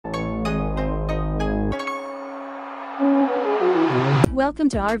Welcome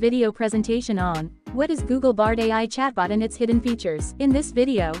to our video presentation on what is Google Bard AI chatbot and its hidden features. In this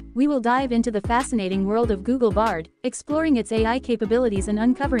video, we will dive into the fascinating world of Google Bard, exploring its AI capabilities and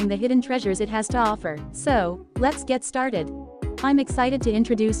uncovering the hidden treasures it has to offer. So, let's get started. I'm excited to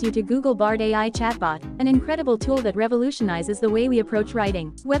introduce you to Google Bard AI chatbot, an incredible tool that revolutionizes the way we approach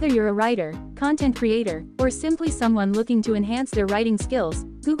writing. Whether you're a writer, content creator, or simply someone looking to enhance their writing skills,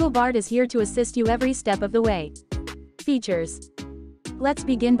 Google Bard is here to assist you every step of the way. Features. Let's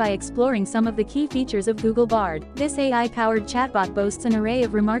begin by exploring some of the key features of Google Bard. This AI-powered chatbot boasts an array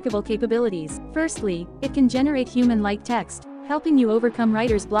of remarkable capabilities. Firstly, it can generate human-like text, helping you overcome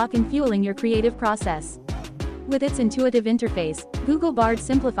writer's block and fueling your creative process. With its intuitive interface, Google Bard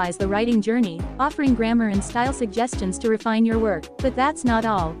simplifies the writing journey, offering grammar and style suggestions to refine your work. But that's not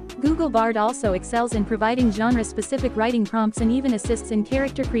all. Google Bard also excels in providing genre-specific writing prompts and even assists in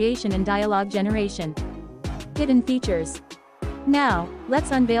character creation and dialogue generation. Hidden features. Now, let's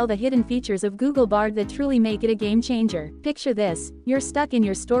unveil the hidden features of Google Bard that truly make it a game changer. Picture this: you're stuck in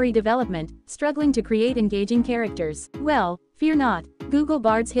your story development, struggling to create engaging characters. Well, fear not. Google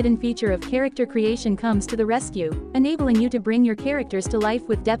Bard's hidden feature of character creation comes to the rescue, enabling you to bring your characters to life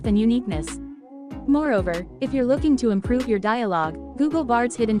with depth and uniqueness. Moreover, if you're looking to improve your dialogue, Google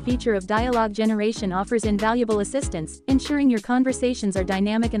Bard's hidden feature of dialogue generation offers invaluable assistance, ensuring your conversations are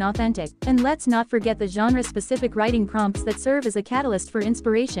dynamic and authentic. And let's not forget the genre-specific writing prompts that serve as a catalyst for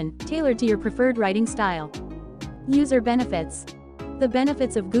inspiration, tailored to your preferred writing style. User benefits. The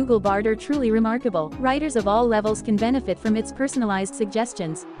benefits of Google Bard are truly remarkable. Writers of all levels can benefit from its personalized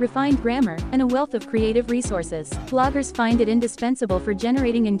suggestions, refined grammar, and a wealth of creative resources. Bloggers find it indispensable for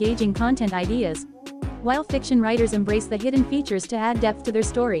generating engaging content ideas, while fiction writers embrace the hidden features to add depth to their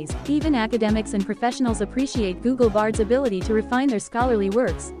stories. Even academics and professionals appreciate Google Bard's ability to refine their scholarly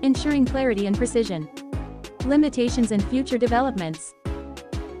works, ensuring clarity and precision. Limitations and future developments.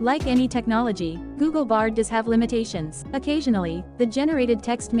 Like any technology, Google Bard does have limitations. Occasionally, the generated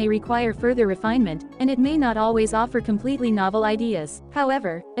text may require further refinement, and it may not always offer completely novel ideas.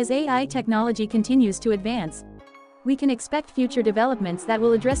 However, as AI technology continues to advance, we can expect future developments that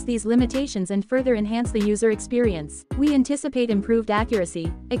will address these limitations and further enhance the user experience. We anticipate improved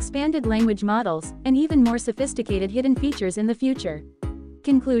accuracy, expanded language models, and even more sophisticated hidden features in the future.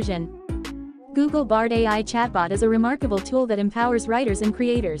 Conclusion. Google Bard AI chatbot is a remarkable tool that empowers writers and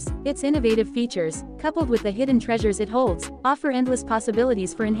creators. Its innovative features, coupled with the hidden treasures it holds, offer endless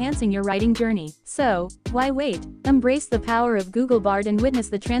possibilities for enhancing your writing journey. So, why wait? Embrace the power of Google Bard and witness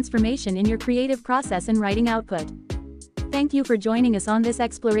the transformation in your creative process and writing output. Thank you for joining us on this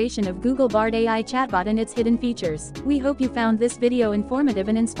exploration of Google Bard AI chatbot and its hidden features. We hope you found this video informative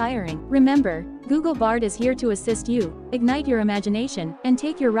and inspiring. Remember, Google Bard is here to assist you, ignite your imagination, and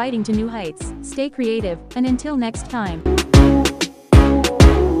take your writing to new heights. Stay creative, and until next time.